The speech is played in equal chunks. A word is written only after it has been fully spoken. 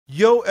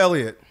Yo,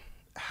 Elliott,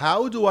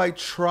 how do I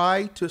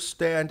try to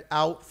stand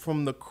out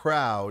from the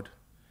crowd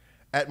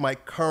at my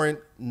current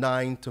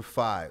 9 to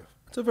 5?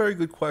 That's a very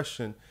good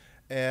question.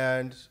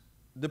 And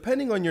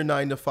depending on your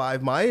 9 to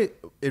 5, my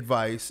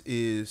advice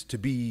is to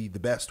be the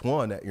best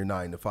one at your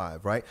 9 to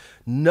 5, right?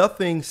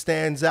 Nothing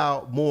stands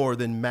out more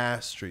than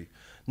mastery.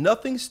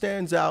 Nothing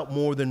stands out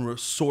more than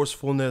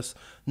resourcefulness.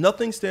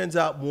 Nothing stands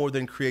out more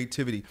than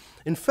creativity.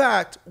 In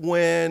fact,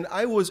 when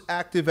I was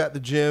active at the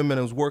gym and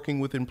I was working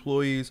with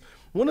employees,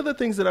 one of the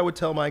things that I would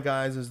tell my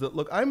guys is that,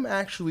 look, I'm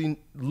actually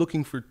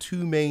looking for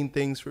two main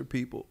things from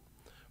people.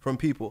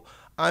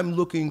 I'm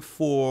looking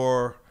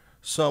for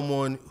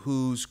someone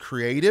who's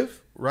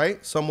creative,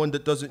 right? Someone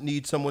that doesn't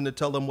need someone to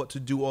tell them what to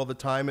do all the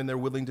time, and they're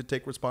willing to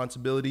take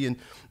responsibility and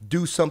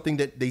do something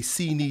that they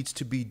see needs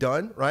to be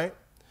done, right?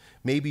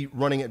 Maybe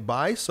running it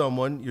by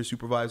someone, your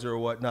supervisor or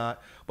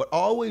whatnot, but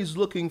always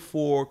looking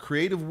for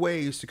creative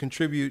ways to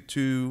contribute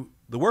to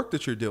the work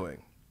that you're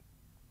doing.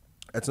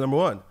 That's number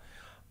one.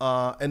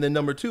 And then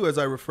number two, as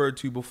I referred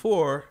to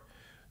before,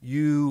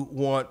 you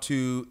want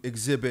to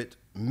exhibit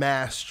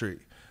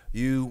mastery.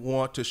 You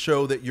want to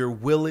show that you're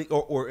willing,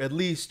 or at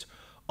least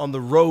on the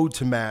road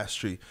to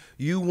mastery.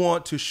 You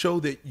want to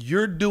show that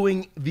you're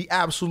doing the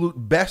absolute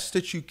best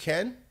that you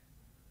can,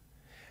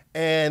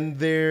 and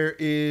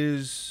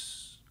there's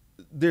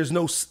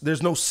no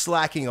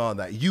slacking on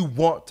that. You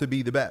want to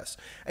be the best.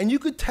 And you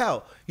could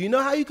tell. You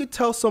know how you could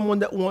tell someone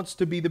that wants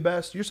to be the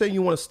best? You're saying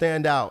you want to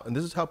stand out, and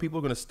this is how people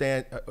are going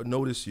to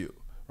notice you,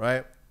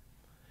 right?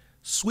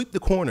 Sweep the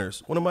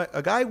corners.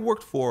 A guy I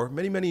worked for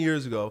many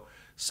years ago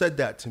said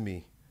that to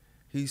me.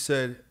 He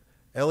said,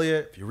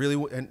 Elliott, if you really,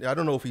 and I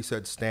don't know if he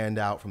said stand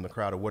out from the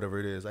crowd or whatever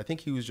it is. I think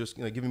he was just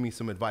giving me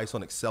some advice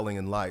on excelling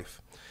in life.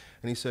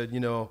 And he said,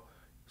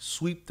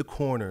 sweep the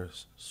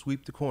corners,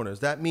 sweep the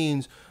corners. That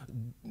means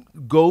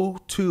go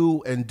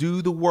to and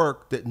do the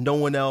work that no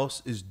one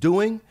else is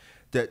doing,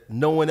 that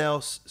no one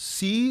else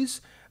sees,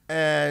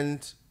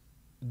 and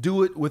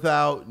do it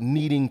without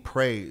needing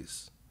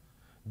praise.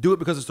 Do it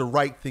because it's the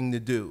right thing to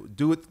do.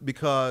 Do it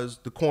because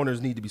the corners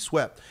need to be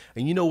swept.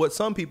 And you know what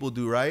some people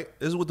do, right?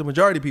 This is what the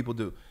majority of people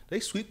do. They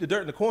sweep the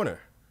dirt in the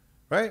corner.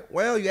 Right?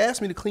 Well, you asked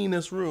me to clean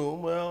this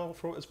room. Well,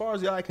 as far as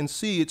the eye can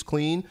see, it's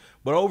clean.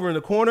 But over in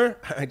the corner,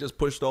 I just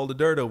pushed all the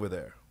dirt over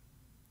there.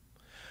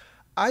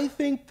 I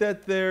think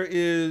that there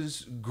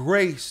is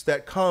grace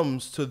that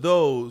comes to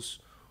those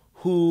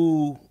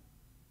who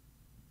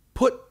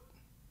put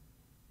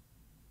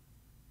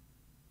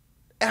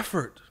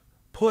effort,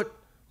 put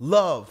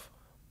love,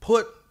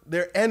 put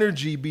their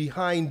energy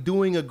behind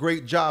doing a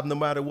great job no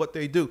matter what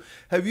they do.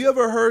 Have you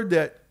ever heard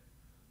that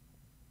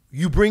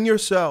you bring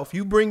yourself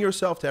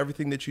to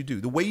everything that you do?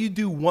 The way you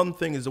do one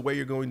thing is the way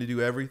you're going to do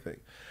everything.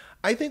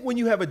 I think when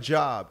you have a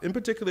job, in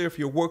particular if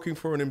you're working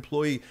for an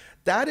employee,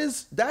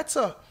 that's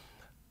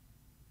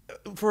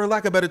for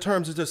lack of better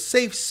terms, it's a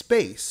safe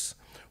space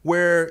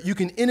where you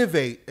can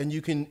innovate and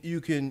you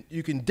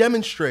can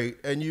demonstrate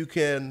and you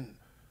can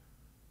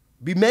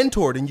be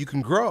mentored and you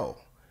can grow.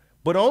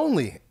 But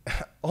only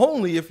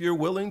if you're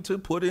willing to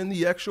put in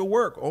the extra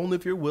work, only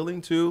if you're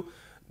willing to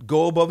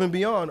go above and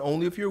beyond,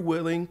 only if you're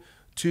willing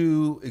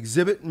to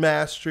exhibit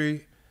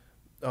mastery,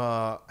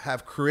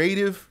 have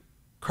creative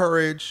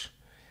courage,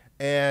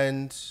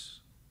 and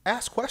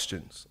ask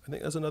questions. I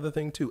think that's another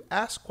thing too.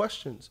 Ask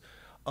questions.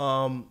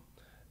 I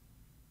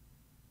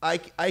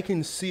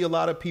can see a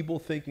lot of people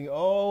thinking,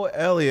 oh,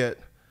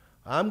 Elliott,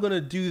 I'm going to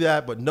do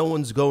that, but no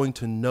one's going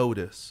to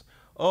notice.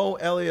 Oh,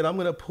 Elliott, I'm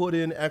going to put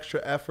in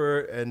extra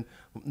effort and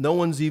no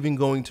one's even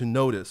going to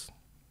notice.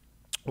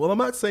 Well, I'm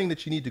not saying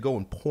that you need to go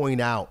and point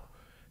out,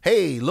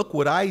 hey, look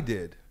what I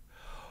did.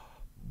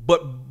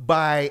 But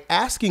by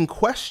asking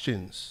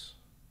questions,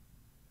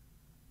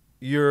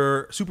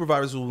 your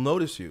supervisors will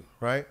notice you,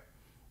 right?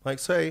 Like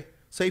say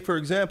for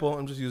example,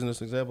 I'm just using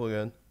this example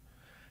again.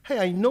 Hey,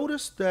 I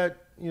noticed that,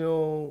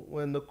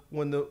 when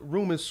the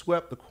room is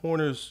swept, the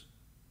corners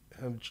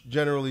have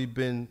generally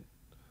been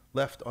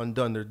left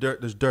undone.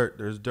 There's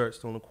dirt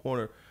still in the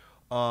corner.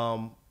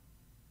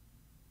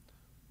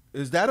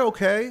 Is that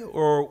okay?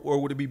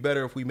 Or would it be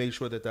better if we made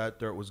sure that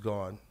dirt was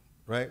gone?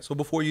 Right? So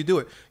before you do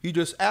it, you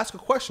just ask a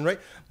question, right?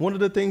 One of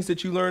the things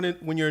that you learn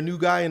when you're a new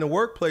guy in the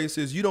workplace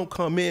is you don't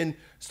come in,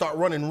 start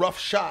running rough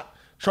shot,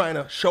 trying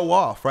to show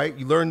off, right?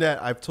 You learn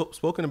that. I've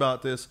spoken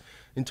about this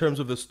in terms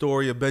of the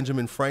story of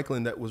Benjamin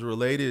Franklin that was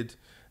related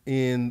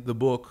in the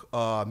book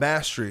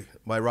Mastery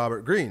by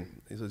Robert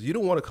Greene. He says, you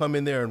don't want to come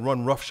in there and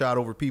run rough shot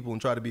over people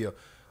and try to be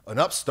an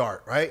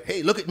upstart, right?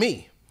 Hey, look at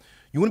me.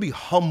 You want to be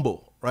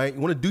humble, right? You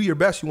want to do your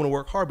best. You want to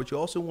work hard, but you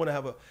also want to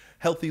have a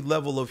healthy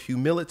level of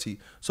humility.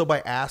 So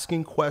by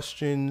asking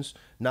questions,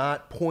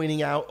 not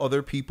pointing out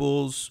other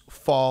people's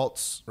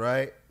faults,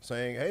 right?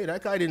 Saying, hey,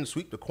 that guy didn't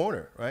sweep the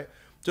corner, right?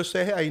 Just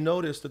say, hey, I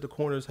noticed that the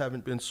corners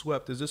haven't been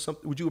swept. Is this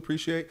something, would you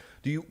appreciate?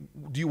 Do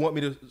you want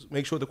me to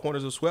make sure the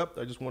corners are swept?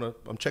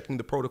 I'm checking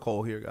the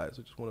protocol here, guys.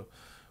 I just want to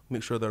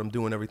make sure that I'm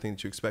doing everything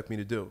that you expect me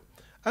to do.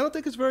 I don't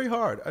think it's very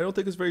hard. I don't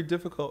think it's very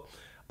difficult.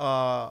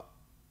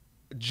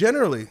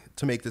 Generally,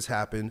 to make this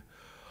happen,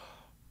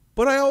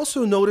 But I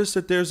also noticed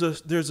that there's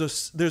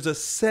a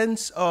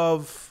sense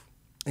of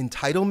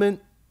entitlement.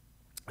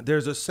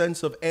 There's a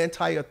sense of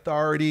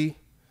anti-authority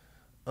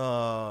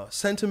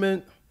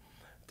sentiment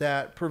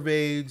that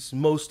pervades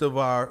most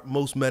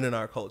men in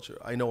our culture.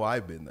 I know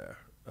I've been there.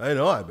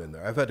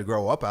 I've had to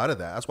grow up out of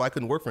that. That's why I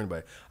couldn't work for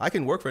anybody. I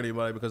couldn't work for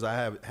anybody because I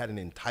had an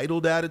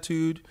entitled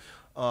attitude.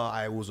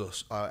 I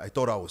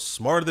thought I was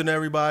smarter than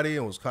everybody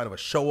and was kind of a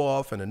show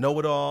off and a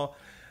know-it-all.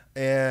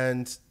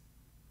 And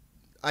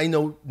I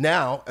know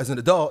now as an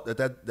adult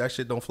that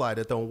shit don't fly.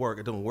 That don't work.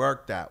 It don't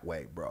work that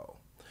way, bro.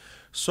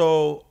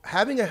 So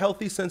having a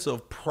healthy sense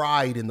of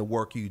pride in the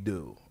work you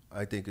do,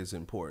 I think is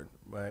important,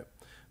 right?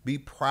 Be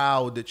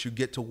proud that you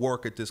get to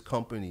work at this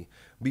company.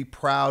 Be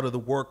proud of the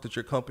work that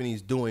your company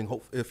is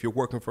doing. If you're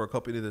working for a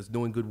company that's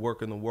doing good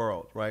work in the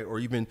world, right? Or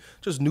even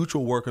just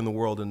neutral work in the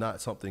world and not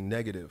something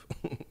negative,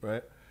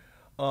 right?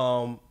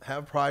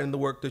 Have pride in the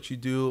work that you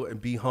do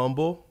and be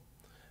humble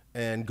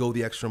and go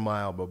the extra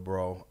mile,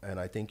 bro. And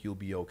I think you'll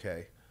be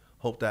okay.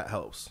 Hope that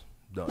helps.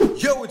 Done.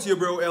 Yo, it's your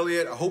bro,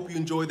 Elliott. I hope you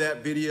enjoyed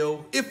that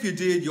video. If you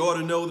did, you ought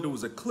to know that it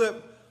was a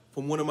clip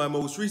from one of my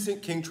most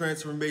recent King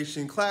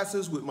Transformation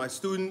classes with my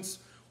students,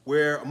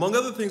 where, among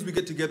other things, we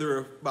get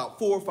together about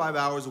 4 or 5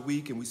 hours a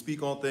week and we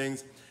speak on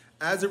things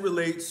as it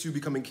relates to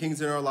becoming kings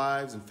in our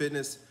lives in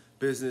fitness,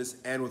 business,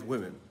 and with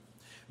women.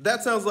 If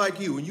that sounds like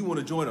you and you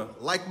want to join a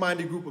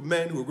like-minded group of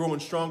men who are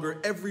growing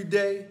stronger every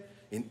day,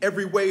 in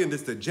every way in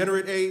this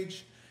degenerate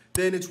age,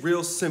 then it's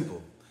real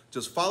simple.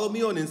 Just follow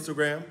me on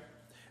Instagram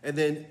and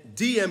then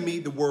DM me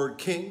the word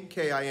King,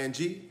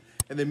 K-I-N-G,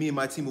 and then me and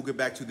my team will get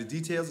back to the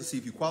details to see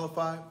if you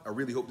qualify. I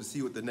really hope to see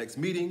you at the next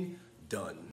meeting. Done.